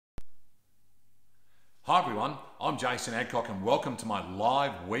Hi everyone, I'm Jason Adcock and welcome to my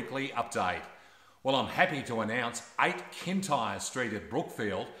live weekly update. Well, I'm happy to announce 8 Kintyre Street at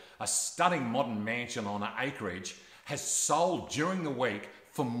Brookfield, a stunning modern mansion on acreage, has sold during the week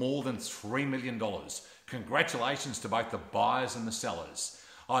for more than $3 million. Congratulations to both the buyers and the sellers.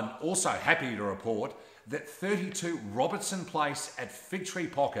 I'm also happy to report that 32 Robertson Place at Fig Tree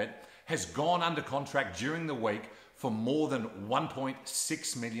Pocket has gone under contract during the week for more than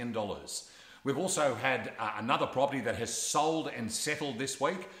 $1.6 million. We've also had another property that has sold and settled this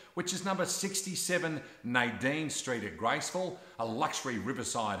week, which is number 67 Nadine Street at Graceville, a luxury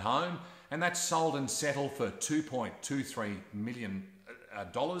riverside home, and that's sold and settled for $2.23 million.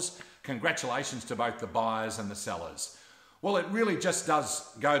 Congratulations to both the buyers and the sellers. Well, it really just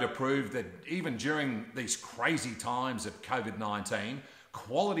does go to prove that even during these crazy times of COVID-19,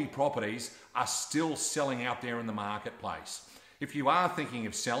 quality properties are still selling out there in the marketplace. If you are thinking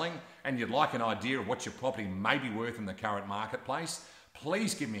of selling and you'd like an idea of what your property may be worth in the current marketplace,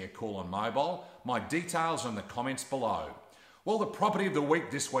 please give me a call on mobile. My details are in the comments below. Well, the property of the week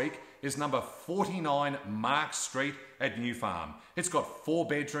this week is number 49 Mark Street at New Farm. It's got 4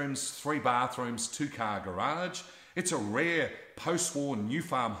 bedrooms, 3 bathrooms, 2-car garage. It's a rare post-war New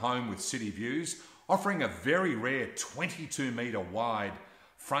Farm home with city views, offering a very rare 22-metre wide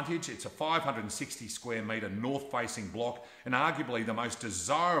frontage. It's a 560 square metre north-facing block and arguably the most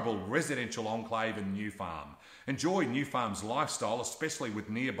desirable residential enclave in New Farm. Enjoy New Farm's lifestyle, especially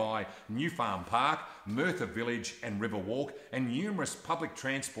with nearby New Farm Park, Merthyr Village and River Walk, and numerous public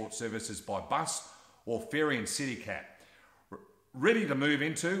transport services by bus or ferry and city cat. Ready to move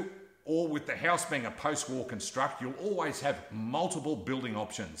into, or with the house being a post-war construct, you'll always have multiple building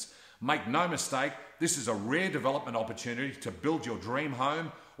options. Make no mistake, this is a rare development opportunity to build your dream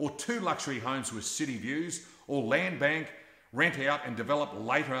home or 2 luxury homes with city views, or land bank, rent out and develop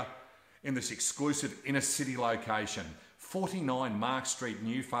later in this exclusive inner city location. 49 Mark Street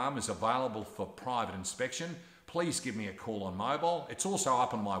New Farm is available for private inspection. Please give me a call on mobile. It's also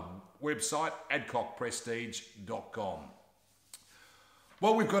up on my website, adcockprestige.com.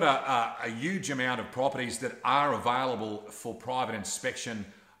 Well, we've got a huge amount of properties that are available for private inspection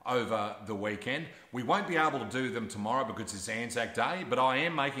over the weekend. We won't be able to do them tomorrow because it's Anzac Day, but I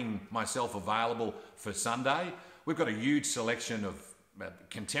am making myself available for Sunday. We've got a huge selection of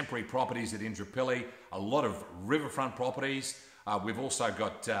contemporary properties at Indooroopilly, a lot of riverfront properties. We've also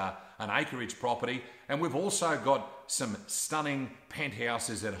got an acreage property, and we've also got some stunning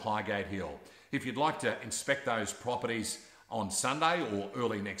penthouses at Highgate Hill. If you'd like to inspect those properties on Sunday or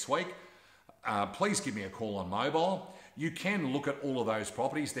early next week, please give me a call on mobile. You can look at all of those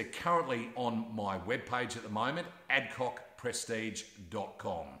properties. They're currently on my webpage at the moment,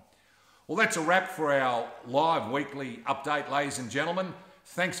 adcockprestige.com. Well, that's a wrap for our live weekly update, ladies and gentlemen.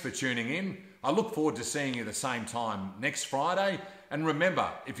 Thanks for tuning in. I look forward to seeing you the same time next Friday. And remember,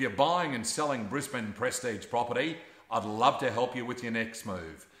 if you're buying and selling Brisbane Prestige property, I'd love to help you with your next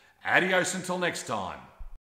move. Adios until next time.